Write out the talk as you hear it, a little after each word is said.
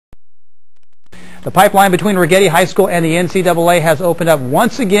The pipeline between Righetti High School and the NCAA has opened up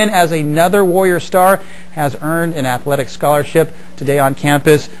once again as another Warrior star has earned an athletic scholarship today on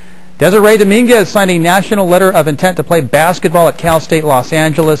campus. Desiree Domingues signed a national letter of intent to play basketball at Cal State Los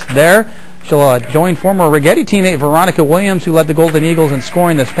Angeles. There, she'll join former Righetti teammate Veronica Williams, who led the Golden Eagles in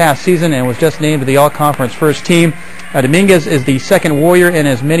scoring this past season and was just named to the All-Conference first team. Domingues is the second Warrior in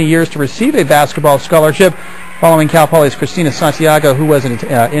as many years to receive a basketball scholarship, following Cal Poly's Christina Santiago, who was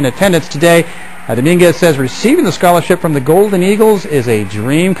in attendance today. Domingues says receiving the scholarship from the Golden Eagles is a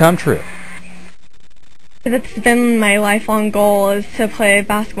dream come true. That's been my lifelong goal, is to play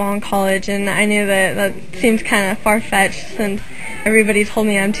basketball in college, and I knew that seems kind of far-fetched since everybody told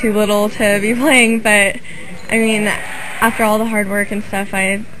me I'm too little to be playing, but I mean, after all the hard work and stuff,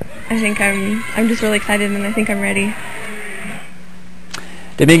 I think I'm just really excited, and I think I'm ready.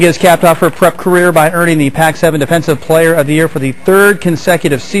 Domingues capped off her prep career by earning the Pac-7 Defensive Player of the Year for the third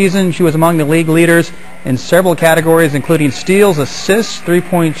consecutive season. She was among the league leaders in several categories, including steals, assists,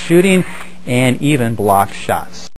 three-point shooting, and even blocked shots.